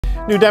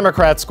New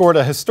Democrats scored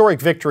a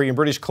historic victory in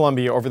British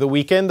Columbia over the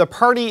weekend. The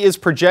party is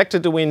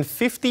projected to win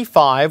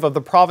 55 of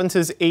the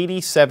province's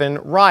 87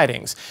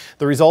 ridings.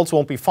 The results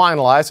won't be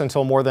finalized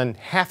until more than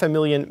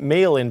 500,000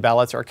 mail-in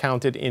ballots are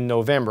counted in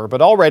November.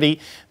 But already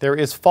there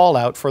is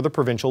fallout for the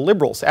provincial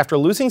Liberals. After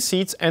losing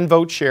seats and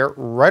vote share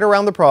right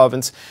around the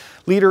province,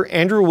 leader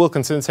Andrew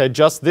Wilkinson said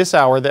just last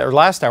hour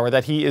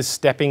that he is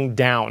stepping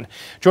down.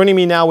 Joining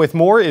me now with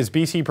more is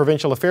BC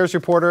Provincial Affairs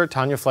reporter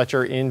Tanya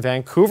Fletcher in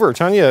Vancouver.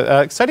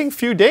 Tanya, exciting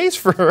few days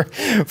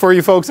for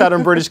you folks out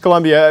in British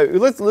Columbia.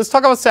 Let's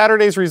talk about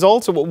Saturday's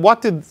results.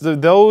 What did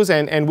those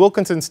and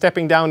Wilkinson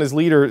stepping down as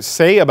leader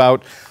say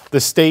about the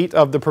state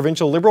of the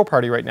provincial Liberal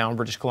Party right now in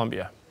British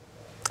Columbia?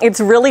 It's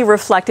really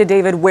reflected,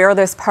 David, where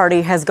this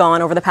party has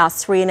gone over the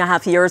past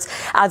 3.5 years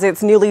as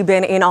it's newly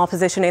been in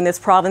opposition in this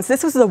province.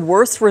 This was the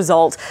worst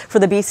result for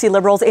the BC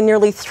Liberals in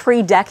nearly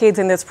 3 decades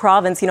in this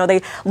province. You know,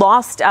 they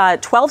lost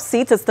 12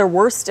 seats. It's their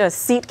worst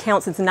seat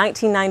count since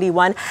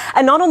 1991.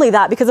 And not only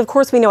that, because of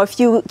course we know a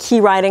few key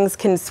ridings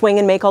can swing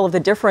and make all of the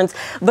difference,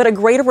 but a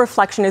greater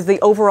reflection is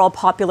the overall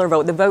popular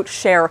vote, the vote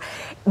share.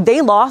 They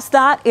lost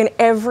that in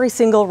every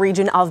single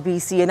region of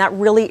BC, and that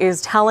really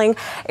is telling.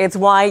 It's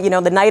why, you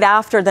know, the night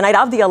of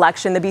the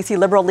election, the BC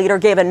Liberal leader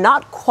gave a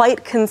not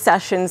quite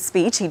concession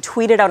speech. He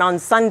tweeted out on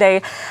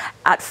Sunday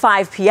at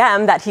 5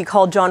 p.m. that he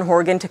called John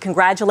Horgan to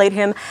congratulate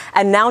him.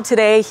 And now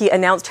today he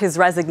announced his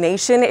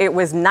resignation. It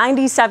was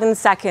 97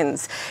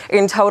 seconds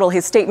in total.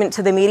 His statement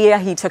to the media,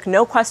 he took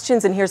no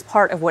questions. And here's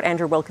part of what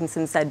Andrew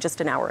Wilkinson said just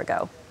an hour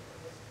ago.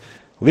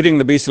 Leading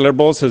the BC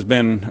Liberals has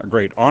been a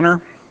great honor,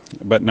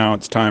 but now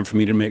it's time for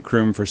me to make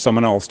room for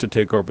someone else to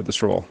take over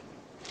this role.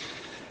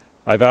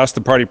 I've asked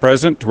the party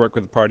president to work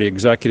with the party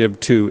executive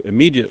to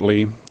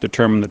immediately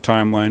determine the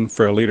timeline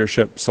for a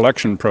leadership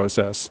selection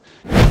process.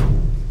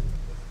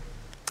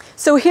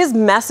 So his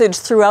message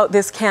throughout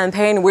this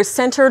campaign was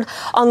centered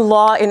on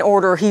law and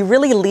order. He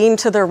really leaned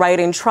to the right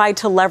and tried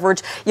to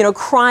leverage, you know,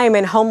 crime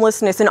and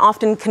homelessness, and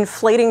often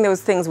conflating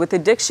those things with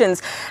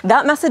addictions.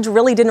 That message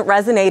really didn't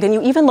resonate. And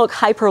you even look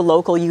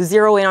hyper-local. You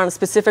zero in on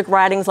specific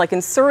ridings, like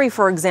in Surrey,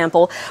 for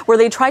example, where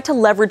they tried to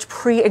leverage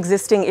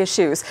pre-existing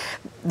issues.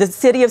 The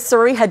city of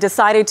Surrey had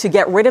decided to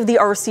get rid of the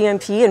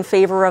RCMP in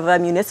favor of a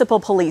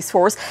municipal police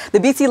force. The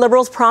BC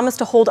Liberals promised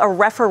to hold a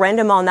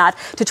referendum on that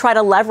to try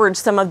to leverage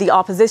some of the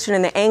opposition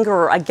and the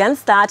anger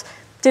against that.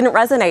 Didn't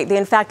resonate. They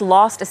in fact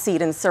lost a seat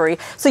in Surrey.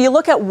 So you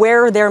look at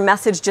where their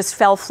message just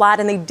fell flat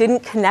and they didn't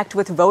connect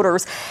with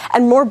voters.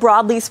 And more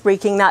broadly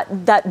speaking,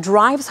 that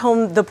drives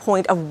home the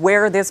point of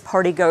where this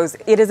party goes.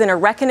 It is in a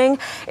reckoning.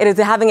 It is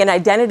having an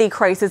identity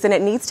crisis, and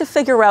it needs to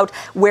figure out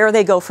where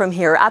they go from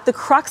here. At the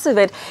crux of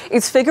it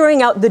is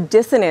figuring out the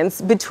dissonance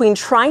between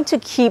trying to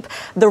keep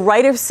the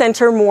right of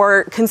center,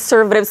 more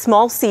conservative,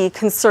 small c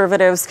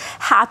conservatives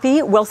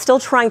happy, while still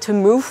trying to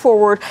move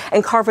forward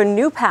and carve a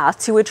new path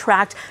to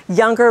attract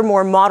younger,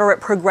 more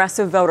moderate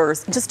progressive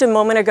voters. Just a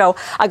moment ago,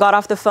 I got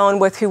off the phone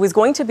with who was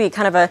going to be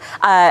kind of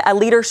a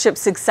leadership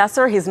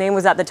successor. His name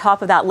was at the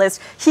top of that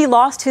list. He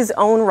lost his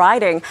own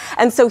riding.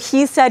 And so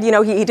he said, you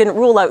know, he didn't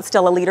rule out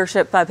still a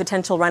leadership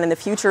potential run in the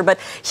future, but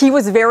he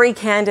was very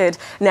candid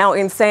now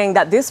in saying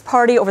that this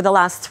party over the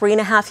last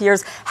 3.5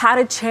 years had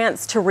a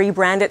chance to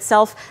rebrand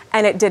itself,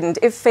 and it didn't.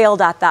 It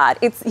failed at that.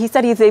 He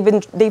said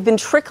they've been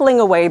trickling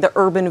away the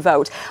urban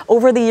vote.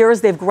 Over the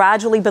years, they've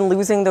gradually been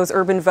losing those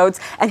urban votes.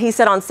 And he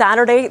said on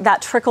Saturday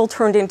that trickle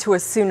turned into a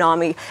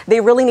tsunami.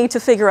 They really need to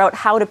figure out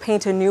how to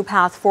paint a new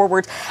path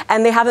forward,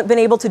 and they haven't been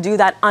able to do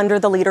that under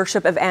the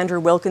leadership of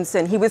Andrew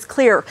Wilkinson. He was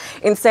clear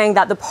in saying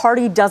that the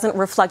party doesn't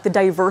reflect the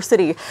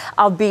diversity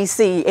of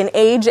BC in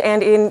age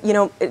and in, you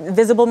know,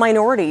 visible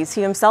minorities.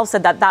 He himself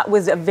said that that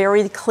was a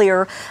very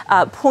clear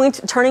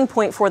turning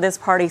point for this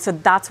party, so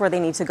that's where they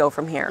need to go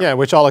from here. Yeah,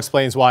 which all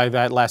explains why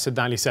that lasted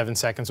 97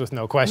 seconds with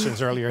no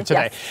questions earlier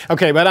today. Yes.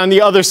 Okay, but on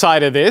the other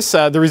side of this,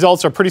 the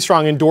results are pretty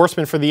strong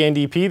endorsement for the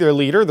NDP, their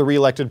leader, the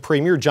re-elected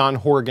Premier John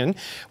Horgan.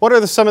 What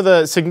are some of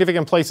the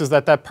significant places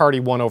that party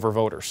won over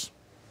voters?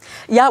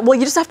 Yeah, well,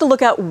 you just have to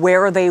look at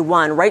where they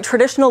won, right?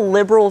 Traditional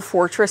Liberal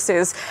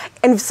fortresses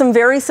and some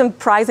very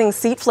surprising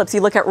seat flips.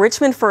 You look at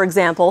Richmond, for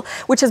example,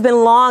 which has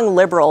been long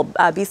Liberal,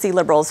 BC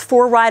Liberals.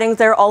 4 ridings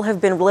there all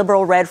have been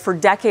Liberal red for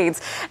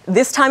decades.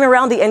 This time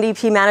around, the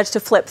NDP managed to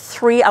flip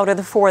 3 out of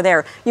the 4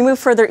 there. You move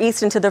further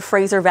east into the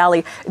Fraser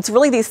Valley. It's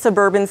really these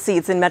suburban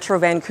seats in Metro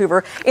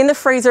Vancouver. In the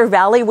Fraser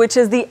Valley, which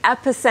is the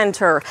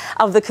epicenter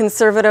of the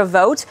Conservative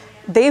vote,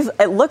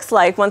 it looks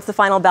like, once the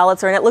final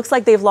ballots are in, it looks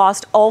like they've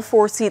lost all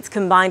 4 seats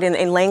combined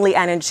in Langley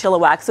and in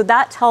Chilliwack. So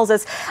that tells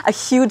us a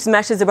huge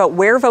message about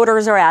where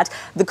voters are at.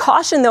 The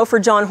caution, though, for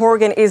John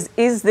Horgan is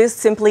this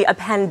simply a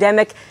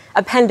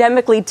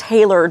pandemically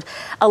tailored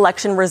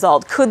election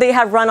result? Could they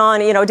have run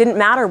on, you know, it didn't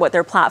matter what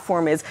their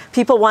platform is.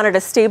 People wanted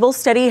a stable,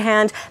 steady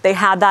hand. They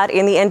had that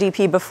in the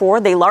NDP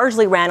before. They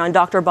largely ran on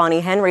Dr.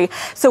 Bonnie Henry.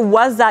 So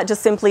was that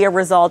just simply a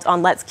result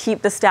on let's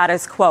keep the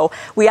status quo?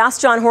 We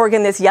asked John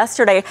Horgan this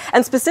yesterday,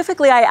 and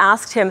specifically I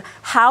asked him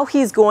how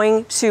he's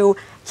going to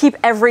keep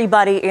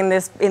everybody in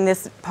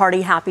this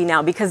party happy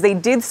now, because they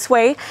did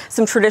sway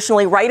some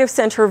traditionally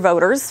right-of-center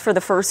voters for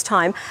the first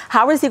time.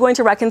 How is he going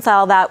to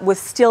reconcile that with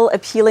still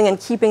appealing and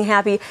keeping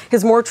happy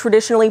his more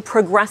traditionally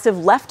progressive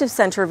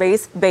left-of-center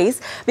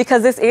base?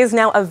 Because this is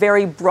now a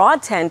very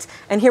broad tent,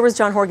 and here was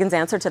John Horgan's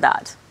answer to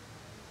that.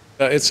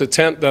 It's a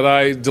tent that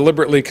I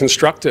deliberately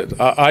constructed.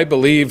 I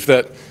believe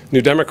that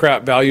New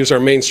Democrat values are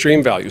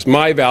mainstream values.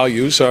 My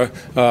values are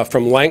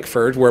from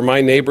Langford, where my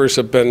neighbors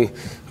have been.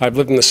 I've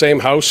lived in the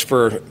same house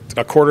for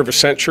a quarter of a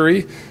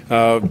century.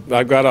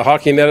 I've got a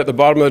hockey net at the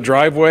bottom of the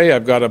driveway.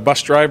 I've got a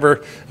bus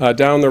driver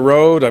down the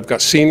road. I've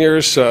got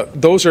seniors.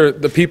 Those are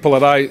the people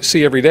that I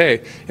see every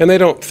day. And they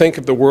don't think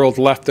of the world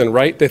left and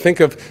right. They think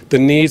of the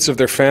needs of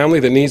their family,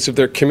 the needs of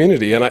their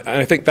community. And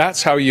I think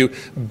that's how you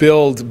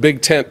build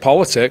big tent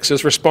politics,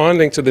 is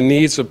responding to the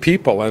needs of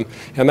people. And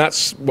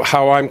that's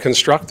how I'm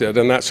constructed,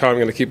 and that's how I'm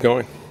going to keep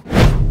going.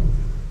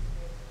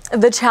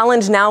 The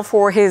challenge now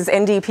for his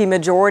NDP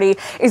majority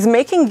is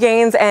making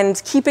gains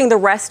and keeping the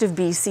rest of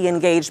BC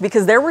engaged,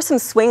 because there were some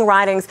swing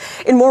ridings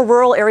in more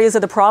rural areas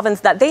of the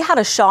province that they had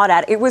a shot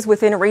at. It was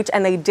within reach,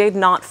 and they did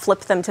not flip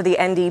them to the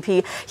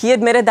NDP. He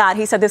admitted that.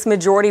 He said this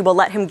majority will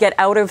let him get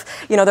out of,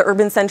 the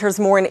urban centres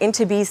more and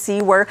into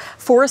BC, where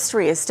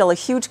forestry is still a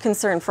huge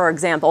concern, for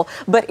example.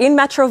 But in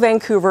Metro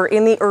Vancouver,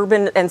 in the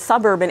urban and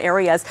suburban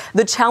areas,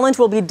 the challenge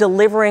will be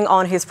delivering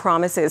on his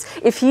promises.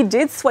 If he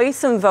did sway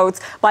some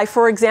votes by,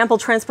 for example,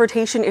 transportation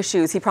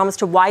issues, he promised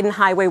to widen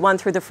Highway 1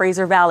 through the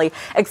Fraser Valley,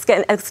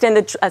 extend a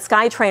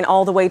SkyTrain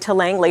all the way to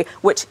Langley,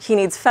 which he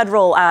needs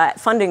federal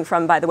funding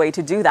from, by the way,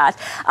 to do that.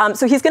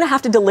 So he's going to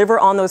have to deliver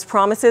on those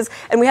promises.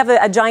 And we have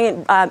a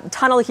giant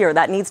tunnel here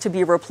that needs to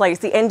be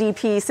replaced. The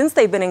NDP, since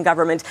they've been in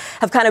government,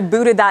 have kind of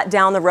booted that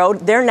down the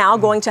road. They're now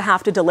going to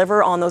have to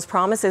deliver on those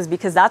promises,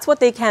 because that's what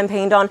they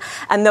campaigned on.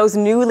 And those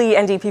newly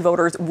NDP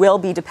voters will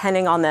be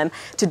depending on them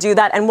to do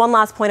that. And one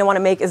last point I want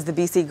to make is the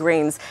BC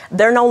Greens.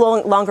 They're no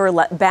longer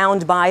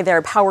bound by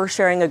their power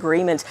sharing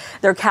agreement,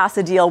 their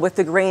CASA deal with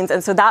the Greens.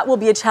 And so that will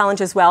be a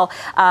challenge as well.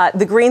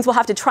 The Greens will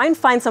have to try and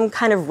find some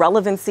kind of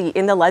relevancy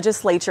in the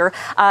legislature.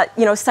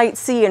 Site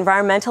C,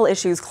 environmental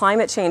issues,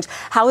 climate change.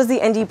 How is the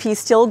NDP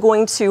still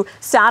going to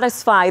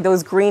satisfy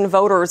those Green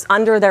voters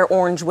under their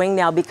orange wing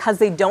now, because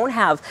they don't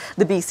have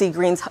the BC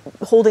Greens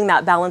holding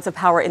that balance of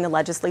power in the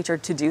legislature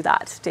to do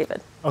that?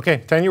 David.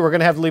 Okay, Tanya, we're going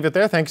to have to leave it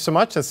there. Thanks so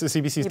much. That's the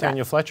CBC's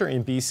Tanya Fletcher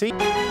in BC.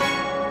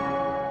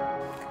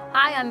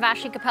 Hi, I'm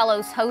Vashi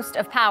Capellos, host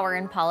of Power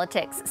in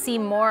Politics. See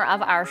more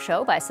of our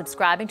show by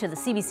subscribing to the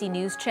CBC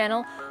News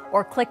channel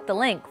or click the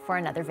link for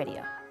another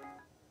video.